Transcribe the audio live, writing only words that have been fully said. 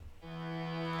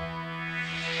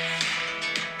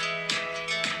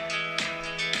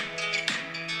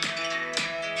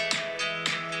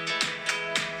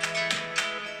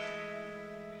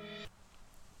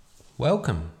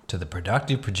Welcome to the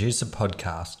Productive Producer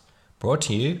Podcast, brought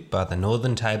to you by the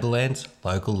Northern Tablelands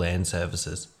Local Land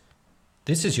Services.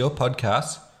 This is your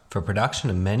podcast for production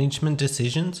and management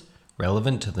decisions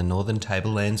relevant to the Northern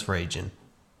Tablelands region.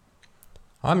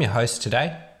 I'm your host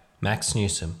today, Max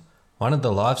Newsom, one of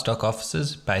the livestock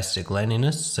officers based at Glen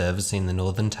Innes servicing the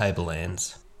Northern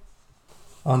Tablelands.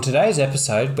 On today's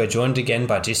episode, we're joined again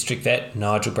by District Vet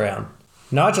Nigel Brown.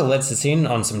 Nigel lets us in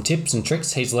on some tips and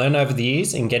tricks he's learned over the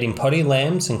years in getting potty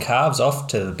lambs and calves off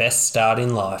to the best start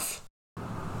in life.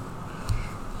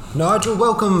 Nigel,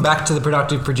 welcome back to the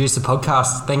Productive Producer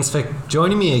Podcast. Thanks for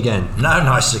joining me again. No,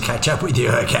 nice to catch up with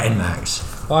you again, Max.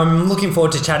 I'm looking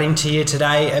forward to chatting to you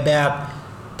today about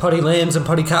potty lambs and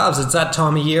potty calves. It's that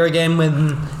time of year again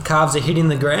when calves are hitting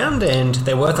the ground and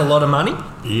they're worth a lot of money.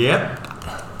 Yep.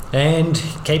 And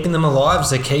keeping them alive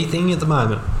is a key thing at the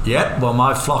moment. Yep, well,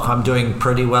 my flock, I'm doing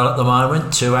pretty well at the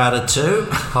moment, 2 out of 2.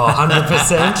 Oh,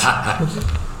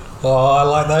 100%. Oh, I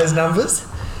like those numbers.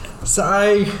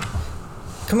 So,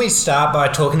 can we start by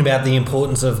talking about the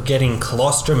importance of getting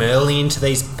colostrum early into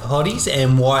these potties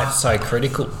and why it's so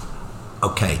critical?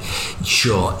 Okay,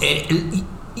 sure. It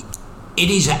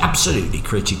is absolutely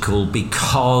critical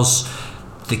because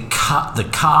the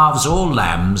calves or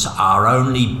lambs are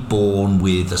only born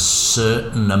with a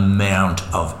certain amount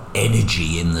of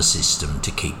energy in the system to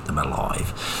keep them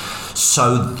alive.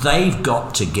 So they've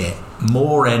got to get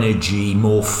more energy,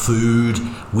 more food,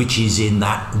 which is in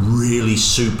that really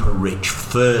super rich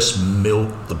first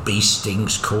milk, the bee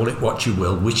stings, call it what you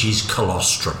will, which is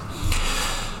colostrum.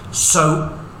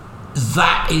 So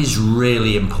that is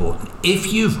really important.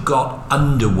 If you've got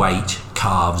underweight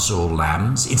calves or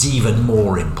lambs, it's even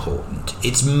more important.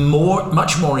 It's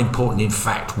much more important, in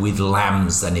fact, with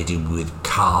lambs than it is with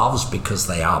calves because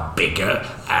they are bigger,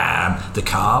 the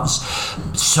calves.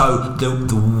 So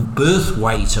the birth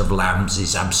weight of lambs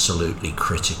is absolutely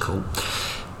critical.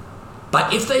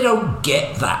 But if they don't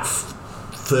get that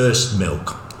first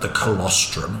milk, the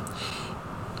colostrum,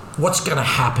 what's going to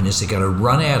happen is they're going to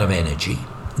run out of energy.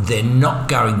 They're not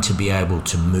going to be able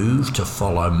to move to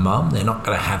follow mum. They're not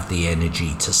going to have the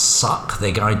energy to suck.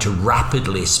 They're going to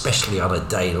rapidly, especially on a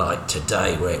day like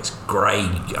today where it's grey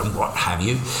and what have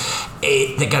you,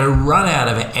 they're going to run out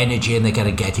of energy and they're going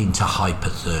to get into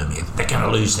hypothermia. They're going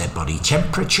to lose their body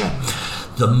temperature.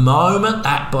 The moment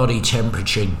that body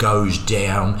temperature goes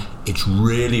down, it's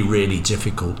really, really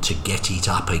difficult to get it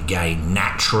up again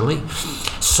naturally.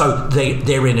 So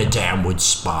they're in a downward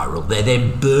spiral. They're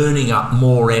then burning up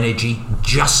more energy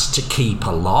just to keep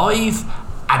alive,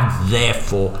 and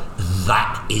therefore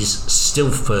that is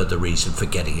still further reason for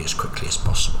getting it as quickly as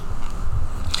possible.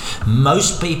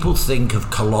 Most people think of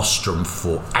colostrum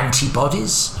for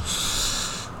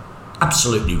antibodies.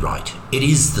 Absolutely right. It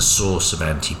is the source of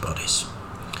antibodies.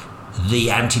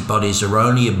 The antibodies are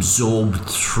only absorbed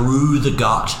through the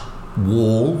gut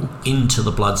wall into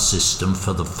the blood system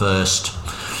for the first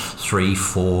 3,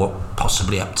 4,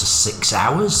 possibly up to 6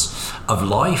 hours of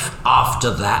life.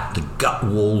 After that, the gut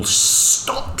wall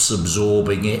stops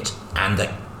absorbing it and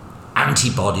the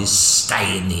antibodies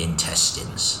stay in the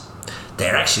intestines. They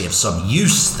actually have some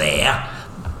use there,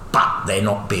 but they're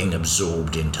not being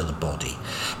absorbed into the body.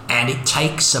 And it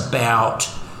takes about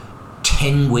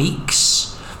 10 weeks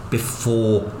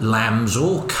before lambs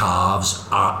or calves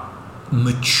are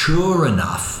mature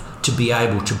enough to be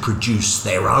able to produce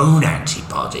their own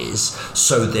antibodies,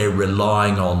 so they're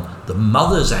relying on the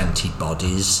mother's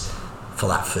antibodies for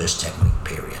that first 10-week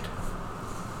period.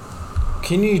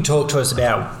 Can you talk to us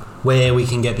about where we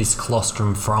can get this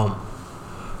colostrum from?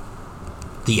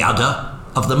 The udder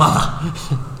of the mother.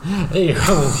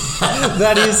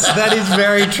 That is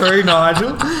very true,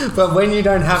 Nigel. But when you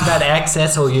don't have that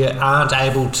access or you aren't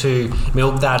able to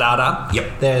milk that udder,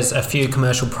 yep, there's a few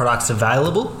commercial products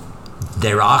available.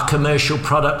 There are commercial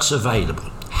products available.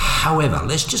 However,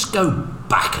 let's just go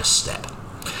back a step.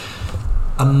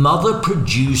 A mother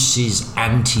produces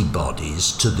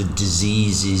antibodies to the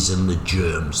diseases and the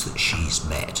germs that she's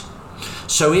met.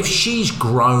 So if she's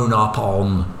grown up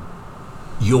on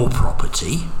your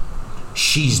property,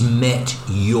 she's met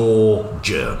your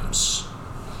germs.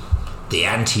 The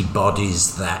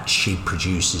antibodies that she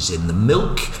produces in the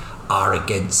milk are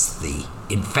against the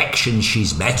infections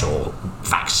she's met or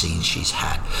vaccines she's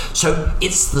had. So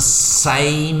it's the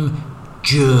same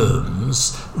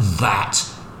germs that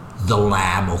the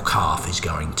lamb or calf is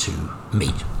going to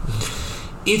meet.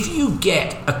 If you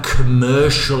get a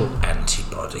commercial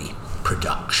antibody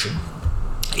production,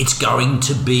 it's going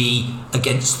to be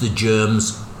against the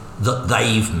germs that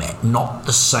they've met, not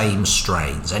the same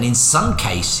strains. And in some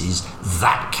cases,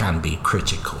 that can be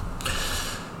critical.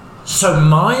 So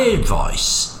my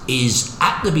advice is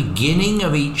at the beginning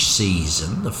of each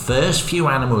season, the first few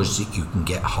animals that you can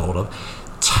get hold of,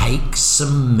 take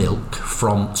some milk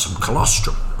from some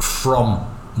colostrum from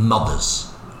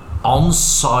mothers on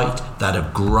site that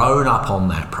have grown up on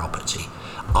that property.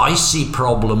 I see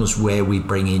problems where we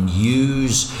bring in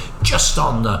ewes just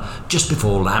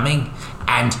before lambing,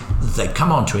 and they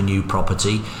come onto a new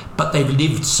property, but they've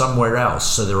lived somewhere else,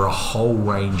 so there are a whole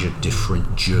range of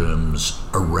different germs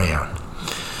around.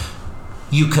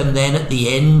 You can then, at the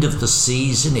end of the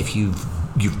season, if you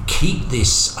keep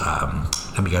this,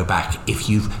 let me go back, if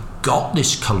you've got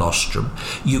this colostrum,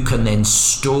 you can then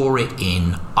store it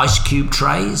in ice cube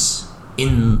trays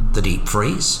in the deep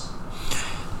freeze.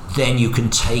 Then you can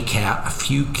take out a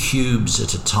few cubes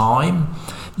at a time.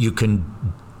 You can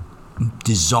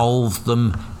dissolve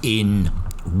them in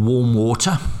warm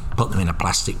water, put them in a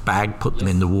plastic bag, put them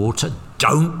in the water.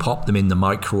 Don't pop them in the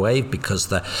microwave because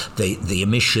the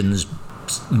emissions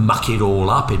muck it all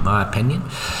up, in my opinion.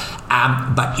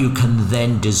 But you can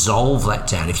then dissolve that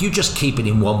down. If you just keep it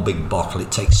in one big bottle, it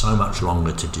takes so much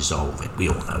longer to dissolve it. We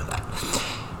all know that.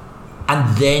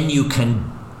 And then you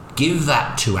can give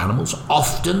that to animals.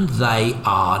 Often they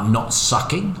are not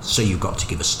sucking, so you've got to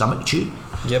give a stomach tube.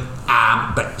 Yep.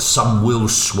 But some will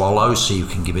swallow, so you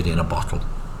can give it in a bottle.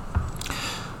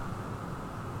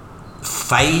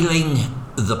 Failing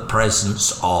the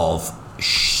presence of,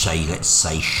 let's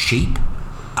say sheep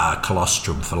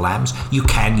colostrum for lambs, you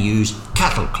can use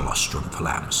cattle colostrum for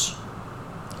lambs.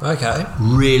 Okay.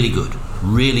 Really good,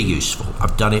 really useful.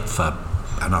 I've done it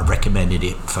and I recommended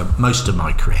it for most of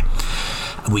my career.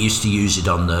 We used to use it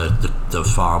on the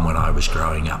farm when I was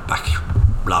growing up back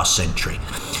last century.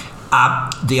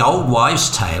 The old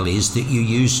wives' tale is that you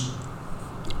use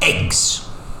eggs.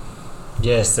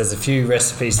 Yes, there's a few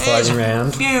recipes floating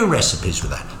around. A few recipes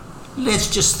with that. Let's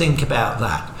just think about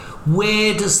that.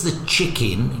 Where does the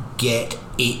chicken get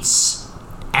its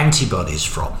antibodies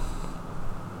from?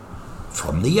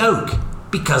 From the yolk.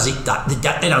 Because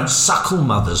they don't suckle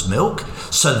mother's milk,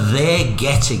 so they're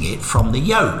getting it from the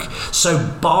yolk. So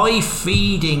by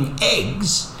feeding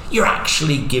eggs, you're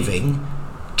actually giving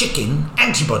chicken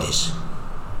antibodies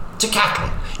to cattle.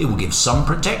 It will give some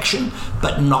protection,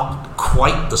 but not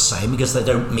quite the same because they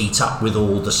don't meet up with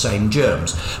all the same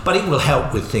germs. But it will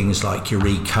help with things like your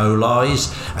E.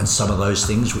 coli's and some of those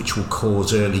things which will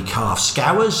cause early calf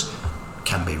scours.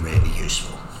 Can be really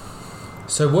useful.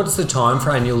 So what's the time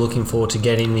frame you're looking for to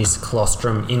getting this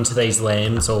colostrum into these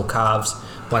lambs or calves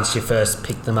once you first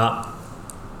pick them up?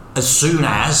 As soon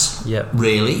as, Yep.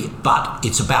 really, but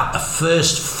it's about the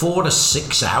first 4 to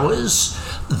 6 hours.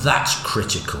 That's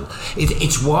critical.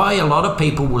 It's why a lot of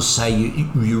people will say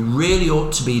you really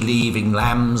ought to be leaving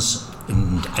lambs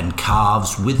and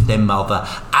calves with their mother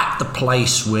at the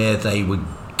place where they were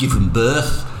given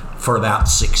birth for about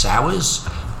 6 hours,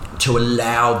 to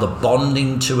allow the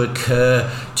bonding to occur,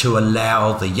 to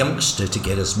allow the youngster to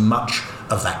get as much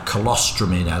of that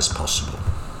colostrum in as possible.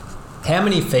 How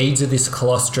many feeds of this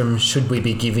colostrum should we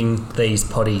be giving these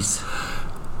potties?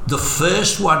 The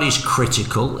first one is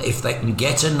critical. If they can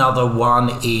get another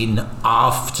one in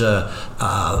after,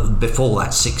 before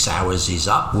that 6 hours is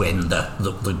up, when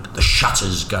the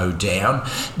shutters go down,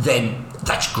 then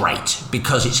that's great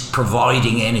because it's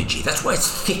providing energy. That's why it's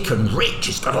thick and rich.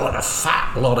 It's got a lot of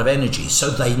fat, a lot of energy. So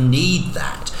they need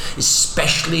that,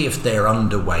 especially if they're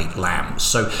underweight lambs.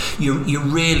 So you're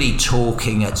really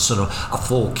talking at sort of a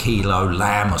 4 kilo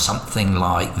lamb or something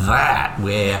like that,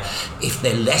 where if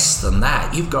they're less than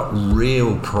that, you've got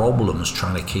real problems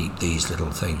trying to keep these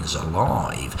little things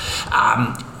alive.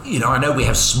 I know we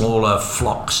have smaller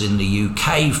flocks in the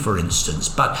UK, for instance,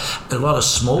 but a lot of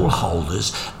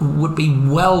smallholders would be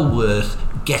well worth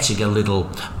getting a little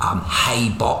hay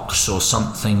box or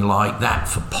something like that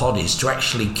for poddies to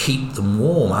actually keep them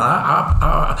warm.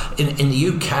 In the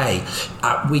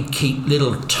UK, we'd keep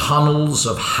little tunnels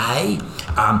of hay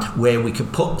where we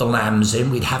could put the lambs in.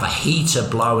 We'd have a heater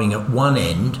blowing at one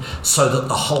end so that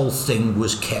the whole thing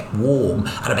was kept warm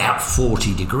at about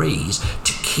 40 degrees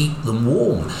to keep them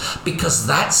warm, because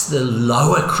that's the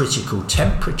lower critical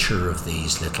temperature of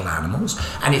these little animals.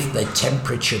 And if the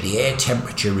air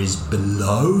temperature is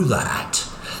below that,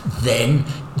 then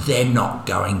they're not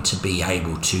going to be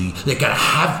able to, they're going to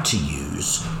have to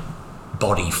use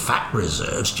body fat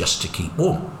reserves just to keep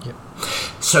warm. Yep.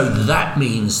 So that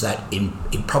means that in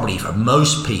probably for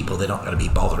most people, they're not going to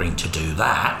be bothering to do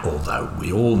that, although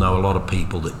we all know a lot of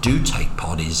people that do take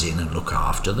poddies in and look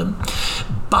after them.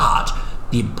 But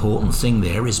the important thing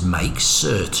there is make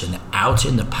certain out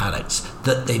in the paddocks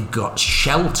that they've got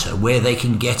shelter where they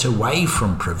can get away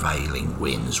from prevailing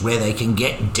winds, where they can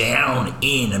get down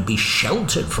in and be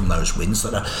sheltered from those winds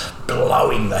that are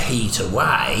blowing the heat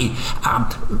away,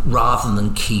 rather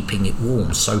than keeping it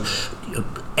warm. So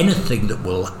anything that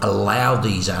will allow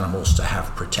these animals to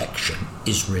have protection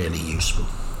is really useful.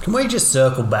 Can we just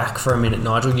circle back for a minute,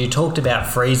 Nigel? You talked about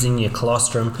freezing your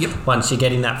colostrum. Yep. Once you're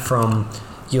getting that from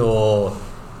your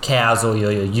cows or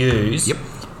your ewes. Yep.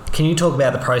 Can you talk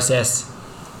about the process?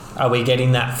 Are we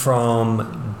getting that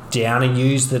from downer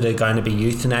ewes that are going to be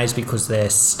euthanized because they're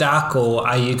stuck, or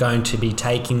are you going to be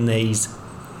taking these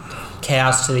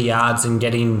cows to the yards and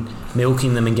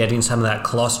milking them and getting some of that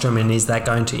colostrum, and is that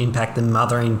going to impact the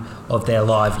mothering of their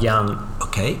live young?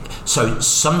 Okay, so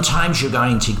sometimes you're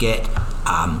going to get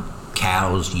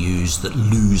cows, ewes that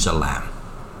lose a lamb,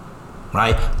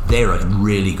 right? They're a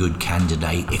really good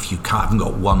candidate. If you haven't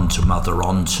got one to mother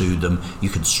onto them, you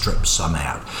can strip some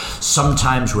out.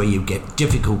 Sometimes where you get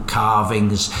difficult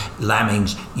calvings,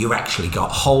 lambings, you actually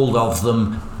got hold of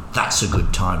them. That's a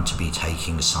good time to be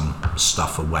taking some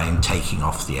stuff away and taking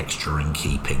off the extra and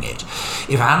keeping it.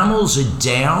 If animals are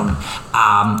down,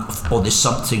 or there's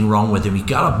something wrong with them, you've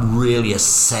got to really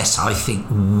assess, I think,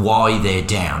 why they're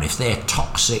down. If they're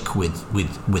toxic with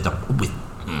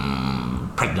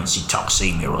pregnancy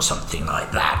toxemia or something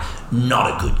like that,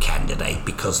 not a good candidate,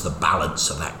 because the balance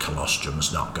of that colostrum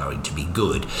is not going to be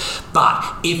good. But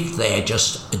if they're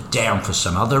just down for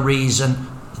some other reason,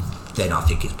 then I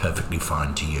think it's perfectly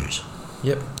fine to use.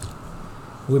 Yep.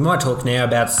 We might talk now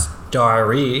about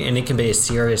diarrhea, and it can be a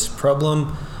serious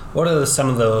problem. What are some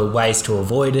of the ways to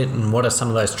avoid it, and what are some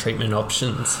of those treatment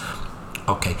options?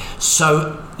 Okay,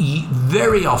 so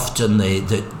very often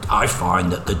I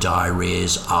find that the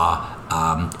diarrheas are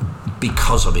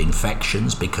because of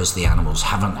infections, because the animals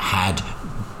haven't had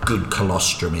good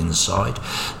colostrum inside.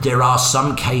 There are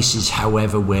some cases,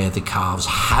 however, where the calves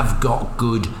have got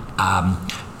good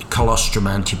colostrum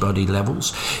antibody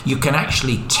levels. You can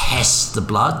actually test the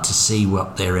blood to see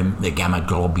what their gamma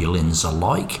globulins are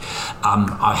like.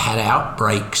 I've had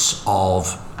outbreaks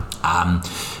of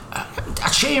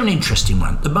I'll share you an interesting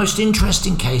one. The most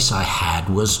interesting case I had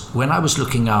was when I was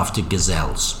looking after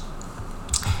gazelles,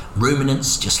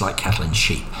 ruminants just like cattle and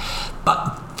sheep.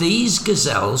 But these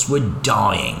gazelles were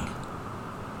dying.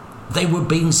 They were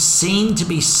being seen to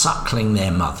be suckling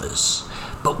their mothers.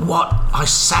 But what I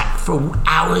sat for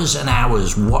hours and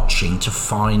hours watching to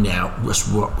find out was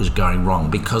what was going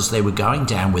wrong, because they were going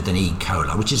down with an E.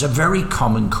 coli, which is a very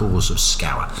common cause of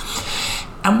scour.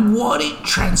 And what it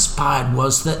transpired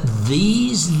was that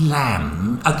these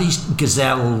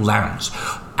gazelle lambs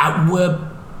were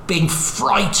being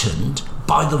frightened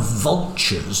by the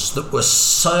vultures that were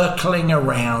circling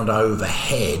around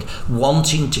overhead,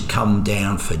 wanting to come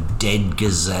down for dead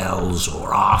gazelles or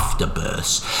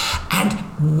afterbirths. And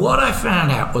what I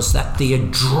found out was that the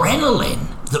adrenaline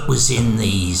that was in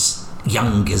these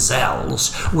young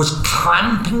gazelles was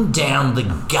clamping down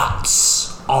the guts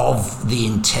of the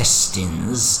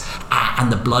intestines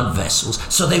and the blood vessels,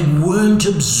 so they weren't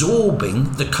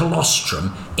absorbing the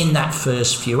colostrum in that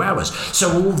first few hours.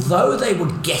 So although they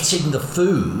were getting the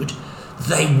food,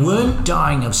 they weren't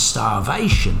dying of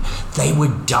starvation. They were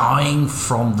dying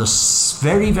from the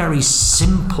very, very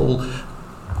simple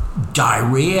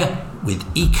diarrhea with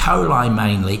E. coli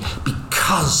mainly,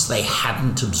 because they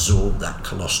hadn't absorbed that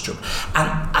colostrum.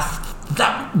 And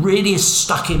that really is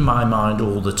stuck in my mind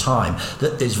all the time,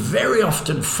 that there's very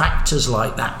often factors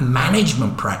like that,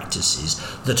 management practices,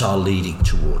 that are leading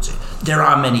towards it. There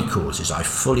are many causes, I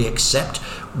fully accept.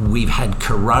 We've had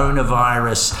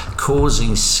coronavirus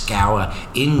causing scour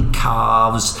in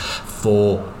calves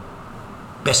for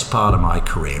best part of my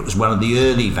career. It was one of the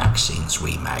early vaccines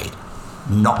we made,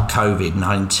 not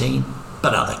COVID-19,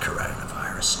 but other coronaviruses.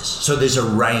 So there's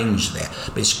a range there,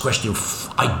 but it's a question of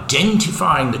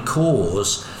identifying the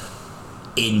cause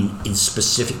in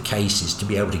specific cases to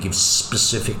be able to give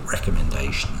specific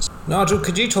recommendations. Nigel,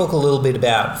 could you talk a little bit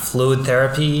about fluid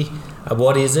therapy?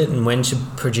 What is it, and when should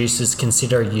producers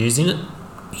consider using it?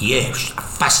 Yes, a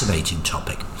fascinating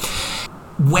topic.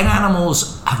 When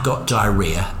animals have got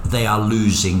diarrhea, they are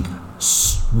losing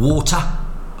water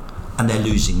and they're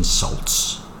losing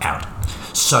salts out.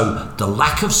 So the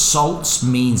lack of salts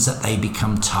means that they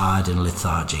become tired and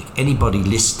lethargic. Anybody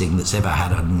listening that's ever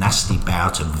had a nasty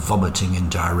bout of vomiting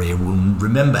and diarrhea will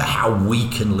remember how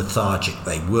weak and lethargic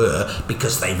they were,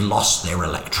 because they've lost their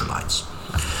electrolytes.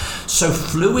 So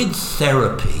fluid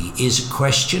therapy is a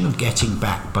question of getting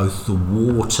back both the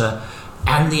water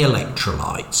and the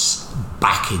electrolytes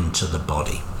back into the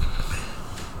body.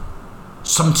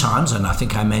 sometimes, and I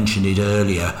think I mentioned it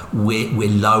earlier, we're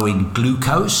low in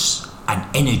glucose and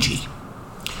energy.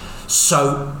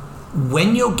 So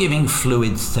when you're giving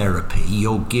fluid therapy,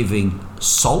 you're giving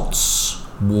salts,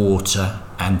 water,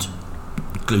 and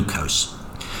glucose.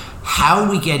 How are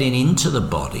we getting into the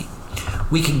body?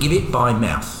 We can give it by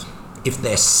mouth. If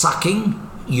they're sucking,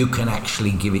 you can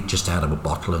actually give it just out of a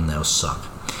bottle and they'll suck.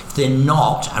 If they're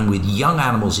not, and with young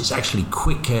animals, it's actually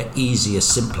quicker, easier,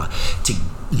 simpler to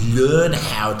learn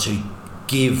how to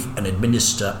give and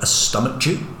administer a stomach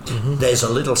tube. Mm-hmm. There's a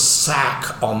little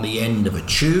sac on the end of a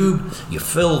tube. You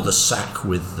fill the sac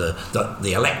with the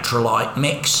electrolyte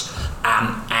mix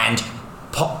and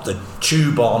pop the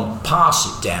tube on, pass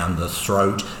it down the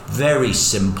throat, very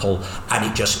simple, and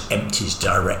it just empties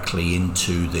directly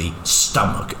into the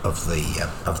stomach of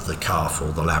the calf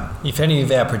or the lamb. If any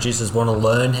of our producers want to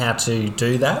learn how to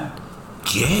do that,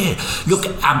 yeah, look,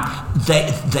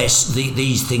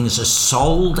 these things are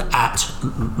sold at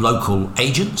local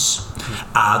agents.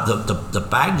 The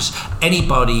bags.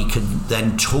 Anybody can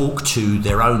then talk to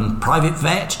their own private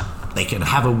vet. They can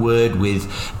have a word with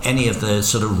any of the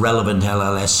sort of relevant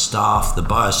LLS staff, the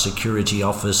biosecurity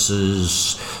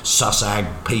officers,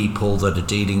 SUSAG people that are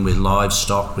dealing with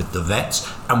livestock, with the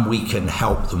vets, and we can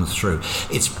help them through.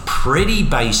 It's pretty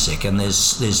basic, and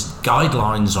there's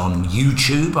guidelines on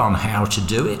YouTube on how to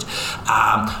do it.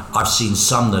 I've seen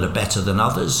some that are better than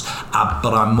others,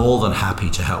 but I'm more than happy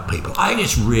to help people. I think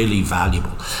it's really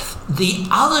valuable. The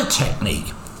other technique,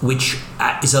 which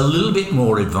is a little bit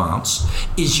more advanced,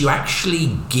 is you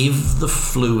actually give the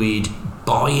fluid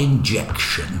by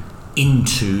injection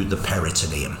into the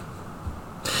peritoneum.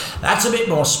 That's a bit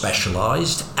more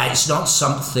specialised, and it's not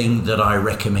something that I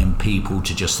recommend people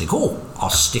to just think, oh, I'll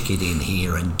stick it in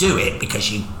here and do it,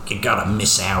 because you're going to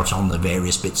miss out on the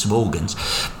various bits of organs.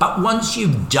 But once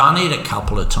you've done it a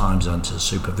couple of times under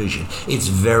supervision, it's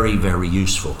very, very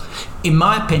useful. In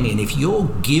my opinion, if you're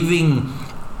giving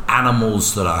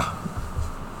animals that are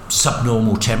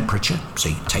subnormal temperature, so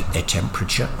you take their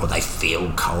temperature, or they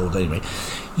feel cold anyway,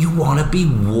 you want to be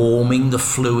warming the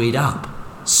fluid up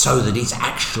so that it's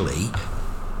actually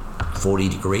 40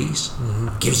 degrees,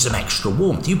 gives them extra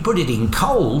warmth. You put it in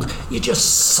cold, you're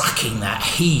just sucking that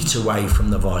heat away from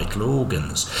the vital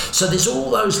organs. So there's all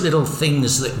those little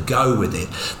things that go with it.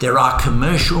 There are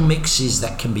commercial mixes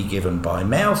that can be given by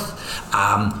mouth,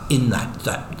 in that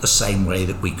the same way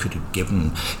that we could have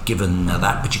given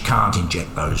that, but you can't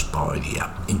inject those by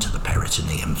into the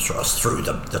peritoneum through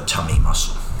the tummy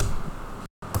muscle.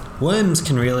 Worms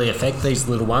can really affect these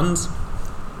little ones.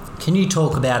 Can you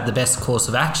talk about the best course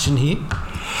of action here?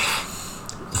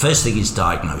 The first thing is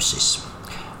diagnosis.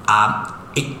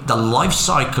 The life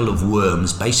cycle of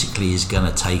worms basically is going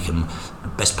to take them the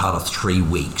best part of 3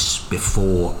 weeks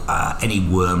before any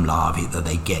worm larvae that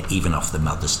they get, even off the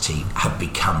mother's teat, have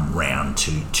become round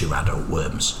to adult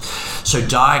worms. So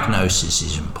diagnosis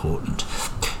is important.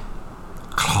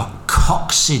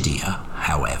 Coccidia,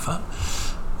 however,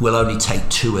 will only take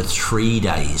 2 or 3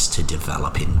 days to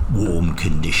develop in warm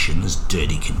conditions,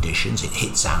 dirty conditions. It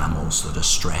hits animals that are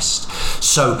stressed.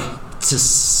 So to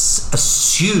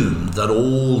assume that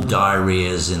all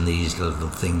diarrheas in these little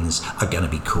things are going to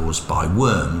be caused by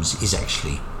worms is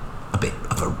actually a bit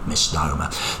of a misnomer.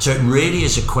 So it really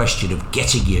is a question of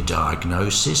getting your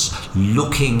diagnosis,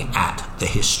 looking at the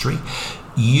history.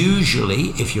 Usually,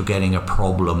 if you're getting a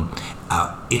problem,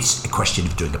 it's a question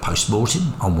of doing a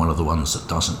post-mortem on one of the ones that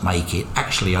doesn't make it,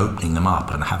 actually opening them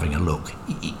up and having a look.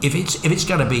 If it's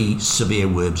going to be severe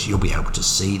worms, you'll be able to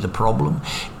see the problem.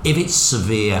 If it's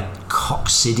severe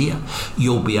coccidia,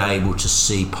 you'll be able to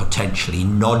see potentially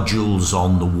nodules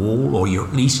on the wall, or you're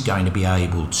at least going to be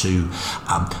able to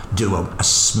do a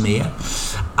smear.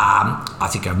 I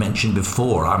think I mentioned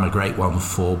before, I'm a great one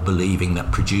for believing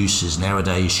that producers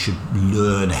nowadays should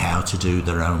learn how to do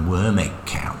their own worm egg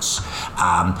counts.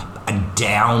 And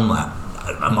down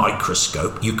a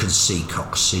microscope, you can see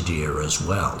coccidia as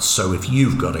well. So if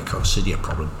you've got a coccidia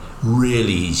problem,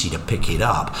 really easy to pick it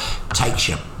up. Takes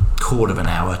you a quarter of an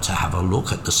hour to have a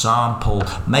look at the sample,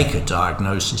 make a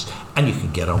diagnosis, and you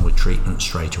can get on with treatment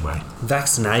straight away.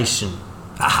 Vaccination.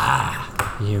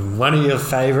 Aha! One of your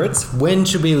favourites. When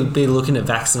should we be looking at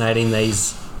vaccinating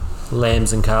these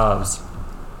lambs and calves?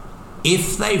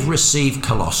 If they've received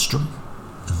colostrum,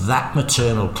 that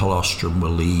maternal colostrum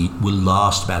will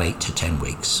last about 8 to 10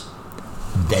 weeks.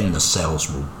 Then the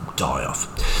cells will die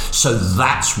off. So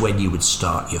that's when you would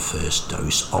start your first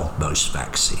dose of most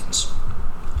vaccines.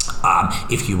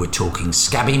 If you were talking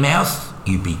scabby mouth,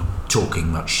 you'd be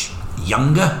talking much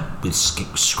younger with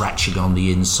scratching on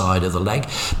the inside of the leg.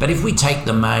 But if we take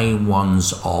the main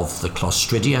ones of the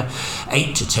Clostridia,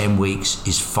 8 to 10 weeks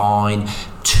is fine.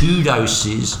 2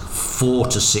 doses, 4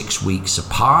 to 6 weeks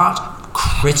apart.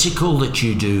 Critical that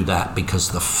you do that,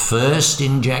 because the first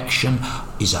injection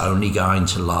is only going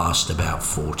to last about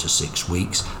 4 to 6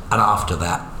 weeks, and after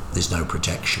that there's no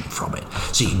protection from it.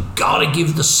 So you've got to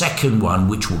give the second one,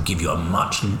 which will give you a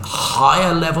much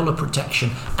higher level of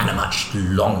protection and a much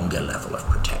longer level of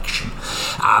protection.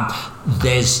 I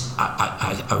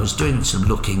was doing some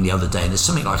looking the other day, and there's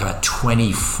something like about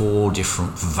 24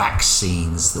 different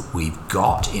vaccines that we've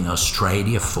got in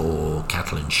Australia for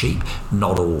cattle and sheep,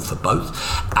 not all for both.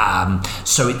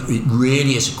 So it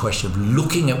really is a question of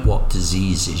looking at what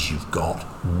diseases you've got,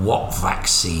 what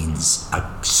vaccines are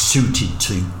suited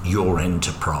to your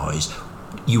enterprise.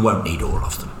 You won't need all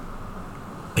of them,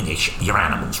 and your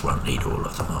animals won't need all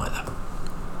of them either.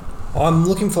 I'm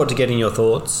looking forward to getting your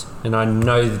thoughts, and I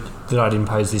know that I didn't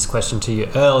pose this question to you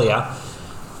earlier.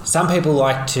 Some people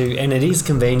like to, and it is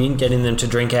convenient, getting them to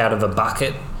drink out of a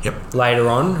bucket later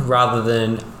on rather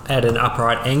than at an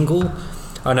upright angle.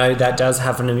 I know that does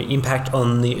have an impact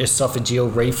on the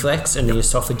esophageal reflex and the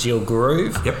esophageal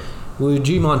groove. Would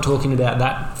you mind talking about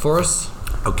that for us?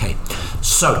 Okay,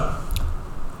 so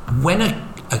when a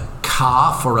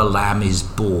calf or a lamb is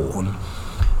born,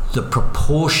 the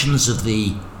proportions of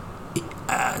the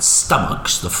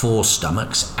stomachs, the 4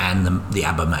 stomachs and the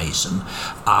abomasum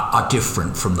are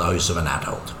different from those of an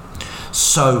adult.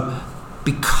 So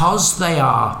because they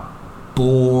are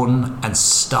born and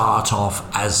start off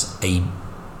as a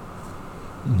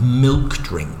milk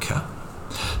drinker,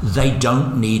 they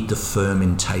don't need the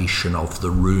fermentation of the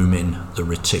rumen, the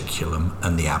reticulum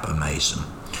and the abomasum.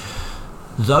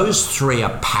 Those 3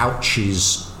 are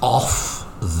pouches off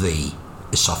the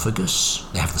esophagus.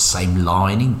 They have the same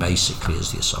lining basically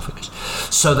as the esophagus.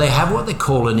 So they have what they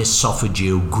call an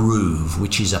esophageal groove,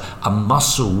 which is a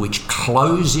muscle which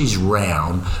closes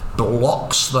round,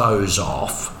 blocks those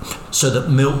off so that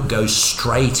milk goes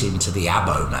straight into the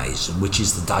abomasum, which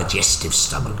is the digestive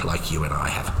stomach like you and I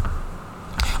have.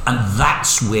 And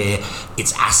that's where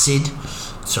it's acid,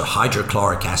 so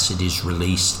hydrochloric acid is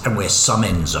released, and where some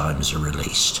enzymes are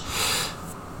released.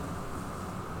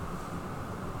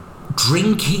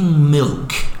 Drinking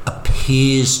milk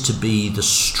appears to be the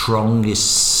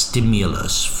strongest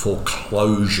stimulus for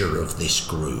closure of this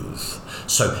groove.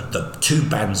 So the 2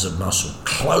 bands of muscle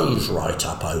close right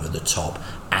up over the top,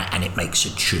 and it makes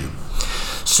a tube.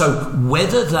 So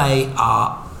whether they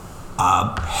are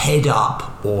head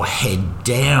up or head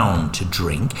down to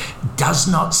drink does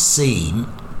not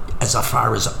seem, as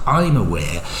far as I'm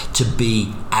aware, to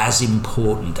be as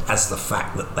important as the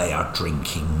fact that they are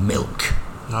drinking milk.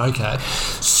 Okay.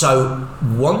 So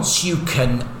once you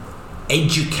can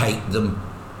educate them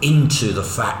into the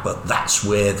fact that that's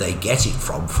where they get it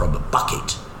from a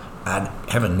bucket, and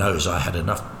heaven knows I had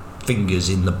enough fingers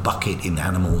in the bucket in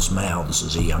animals' mouths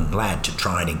as a young lad to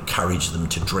try and encourage them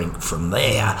to drink from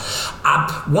there.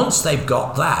 Once they've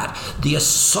got that, the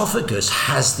esophagus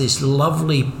has this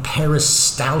lovely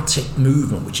peristaltic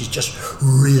movement, which is just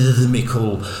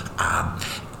rhythmical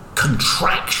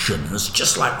contractions,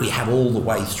 just like we have all the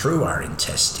way through our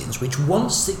intestines, which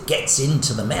once it gets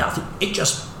into the mouth, it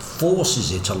just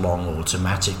forces it along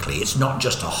automatically. It's not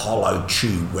just a hollow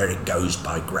tube where it goes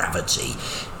by gravity.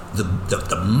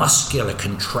 The muscular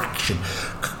contraction,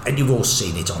 and you've all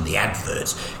seen it on the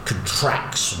adverts,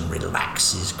 contracts and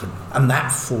relaxes, and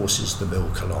that forces the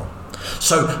milk along.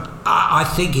 So I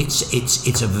think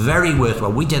it's a very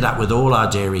worthwhile. We did that with all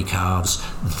our dairy calves.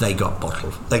 They got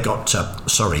bucket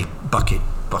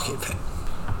fed.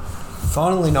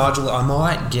 Finally, Nigel, I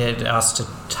might get us to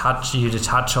touch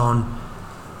on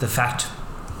the fact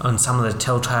on some of the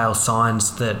telltale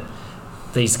signs that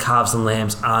these calves and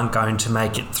lambs aren't going to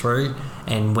make it through,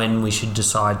 and when we should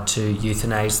decide to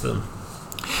euthanize them.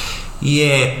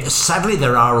 Yeah, sadly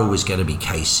there are always going to be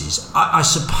cases. I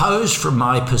suppose from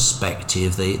my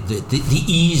perspective, the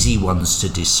easy ones to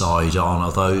decide on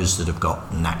are those that have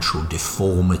got natural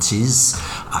deformities,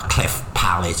 a cleft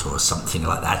palate or something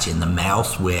like that in the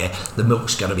mouth, where the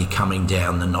milk's going to be coming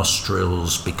down the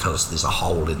nostrils because there's a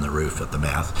hole in the roof of the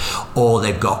mouth, or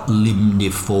they've got limb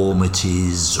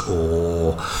deformities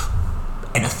or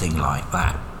anything like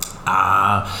that.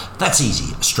 That's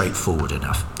easy, straightforward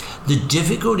enough. The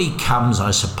difficulty comes,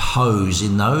 I suppose,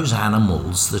 in those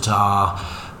animals that are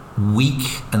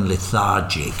weak and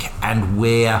lethargic, and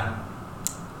where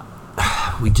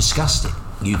we discussed it.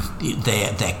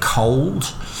 They're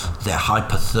cold, they're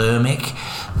hypothermic,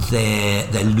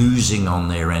 they're losing on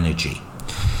their energy.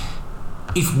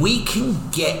 If we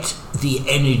can get the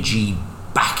energy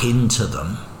back into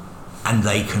them and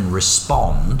they can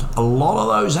respond, a lot of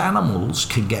those animals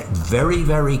can get very,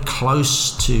 very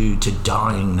close to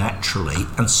dying naturally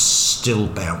and still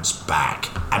bounce back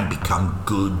and become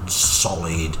good,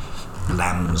 solid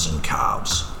lambs and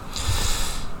calves.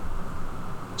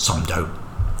 Some don't.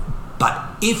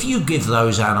 But if you give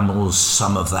those animals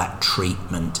some of that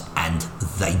treatment and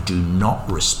they do not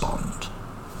respond,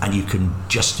 and you can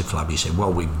justify, you say,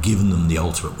 well, we've given them the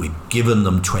ultimate, we've given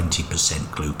them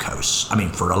 20% glucose. I mean,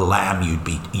 for a lamb,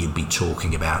 you'd be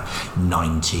talking about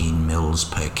 19 mils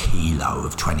per kilo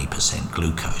of 20%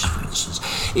 glucose, for instance.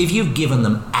 If you've given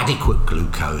them adequate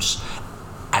glucose,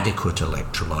 adequate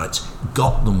electrolytes,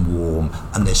 got them warm,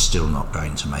 and they're still not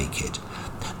going to make it,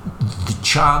 the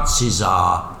chances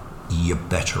are you're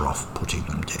better off putting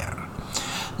them down.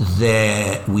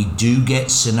 We do get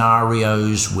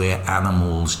scenarios where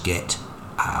animals get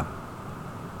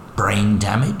brain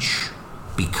damage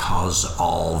because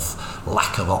of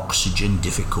lack of oxygen,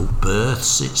 difficult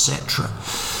births, etc.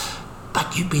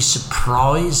 But you'd be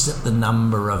surprised at the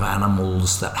number of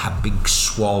animals that have big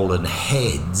swollen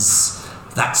heads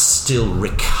that still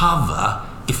recover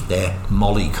if they're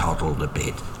mollycoddled a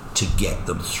bit to get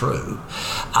them through.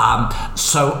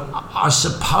 So I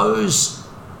suppose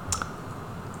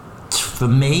for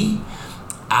me,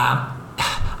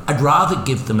 I'd rather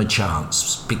give them a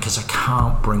chance because I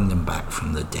can't bring them back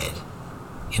from the dead.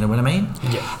 You know what I mean?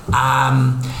 Yeah.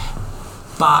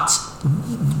 But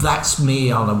that's me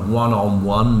on a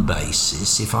one-on-one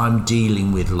basis. If I'm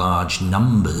dealing with large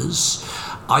numbers,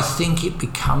 I think it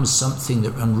becomes something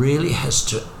that one really has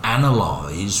to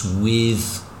analyse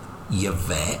with your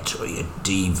vet or your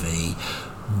DV.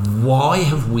 Why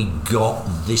have we got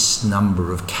this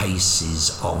number of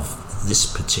cases of this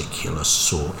particular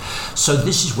sort? So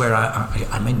this is where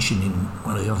I mentioned in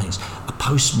one of the other things, a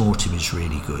post-mortem is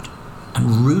really good.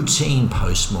 And routine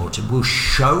post-mortem will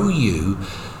show you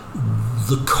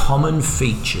the common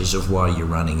features of why you're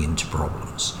running into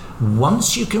problems.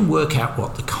 Once you can work out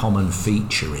what the common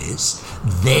feature is,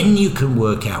 then you can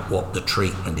work out what the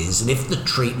treatment is and if the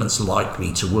treatment's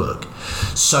likely to work.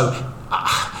 So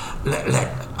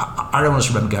I always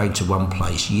remember going to one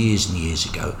place years and years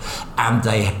ago, and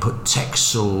they had put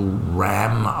Texel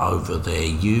Ram over their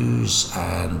ewes,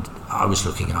 and I was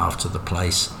looking after the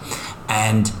place,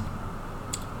 and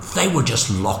they were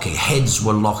just locking. Heads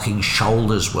were locking,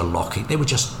 shoulders were locking. They were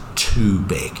just too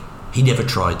big. He never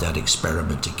tried that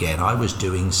experiment again. I was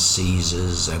doing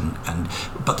Caesars,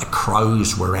 but the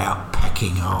crows were out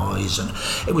pecking eyes, and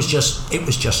it was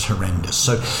just horrendous.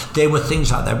 So there were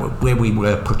things like that where we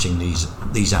were putting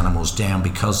these animals down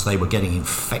because they were getting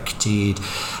infected,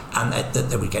 and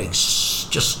they were getting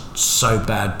just so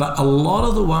bad. But a lot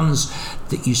of the ones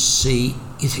that you see,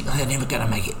 you think, oh, they're never going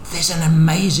to make it. There's an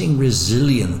amazing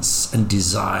resilience and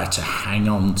desire to hang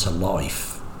on to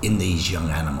life in these young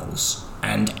animals.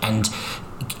 And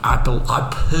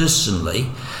I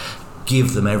personally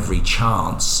give them every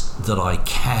chance that I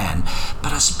can.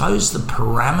 But I suppose the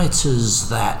parameters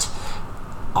that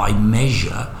I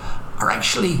measure are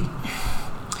actually,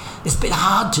 it's a bit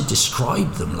hard to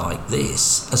describe them like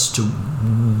this as to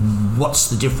what's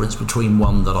the difference between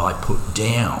one that I put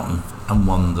down and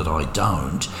one that I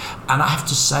don't. And I have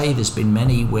to say there's been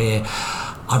many where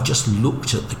I've just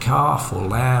looked at the calf or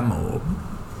lamb or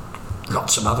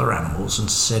lots of other animals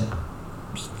and said,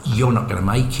 you're not going to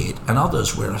make it. And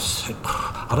others where I said,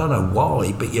 I don't know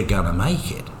why, but you're going to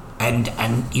make it. And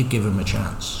you give them a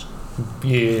chance.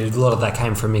 A lot of that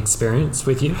came from experience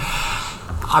with you?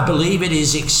 I believe it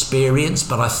is experience,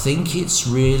 but I think it's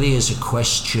really as a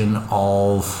question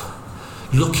of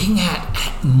looking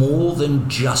at more than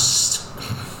just...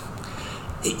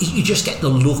 You just get the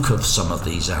look of some of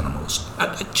these animals.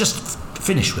 Just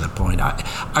finish with a point.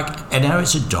 I know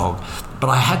it's a dog, but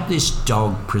I had this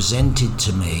dog presented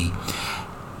to me.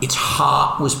 Its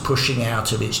heart was pushing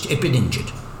out of it had been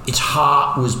injured. Its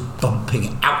heart was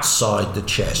bumping outside the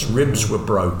chest. Ribs were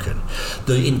broken.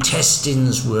 The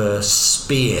intestines were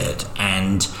speared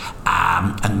and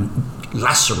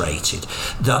lacerated.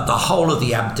 The whole of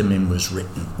the abdomen was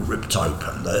ripped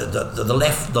open.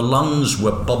 The lungs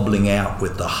were bubbling out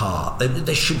with the heart.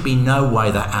 There should be no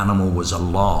way that animal was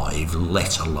alive,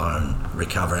 let alone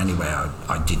recover. Anyway,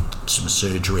 I did some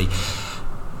surgery.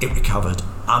 It recovered.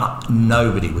 And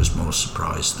nobody was more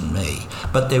surprised than me.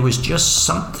 But there was just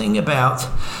something about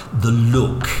the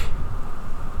look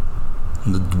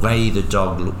and the way the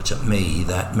dog looked at me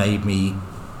that made me,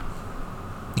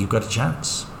 you've got a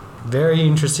chance. Very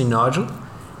interesting, Nigel.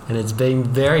 And it's been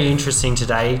very interesting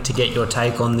today to get your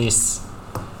take on this,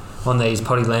 on these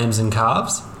potty lambs and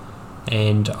calves.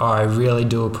 And I really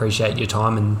do appreciate your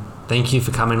time, and Thank you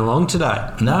for coming along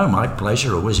today. No, my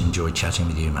pleasure. Always enjoyed chatting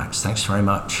with you, Max. Thanks very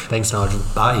much. Thanks, Nigel.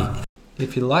 Bye.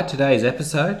 If you liked today's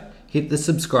episode, hit the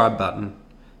subscribe button.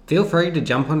 Feel free to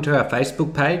jump onto our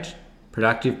Facebook page,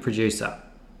 Productive Producer.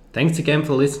 Thanks again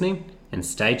for listening, and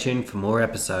stay tuned for more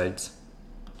episodes.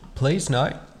 Please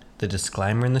note the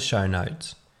disclaimer in the show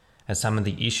notes, as some of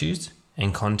the issues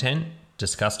and content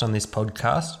discussed on this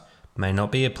podcast may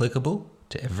not be applicable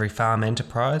to every farm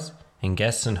enterprise, and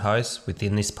guests and hosts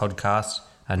within this podcast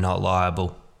are not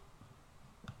liable.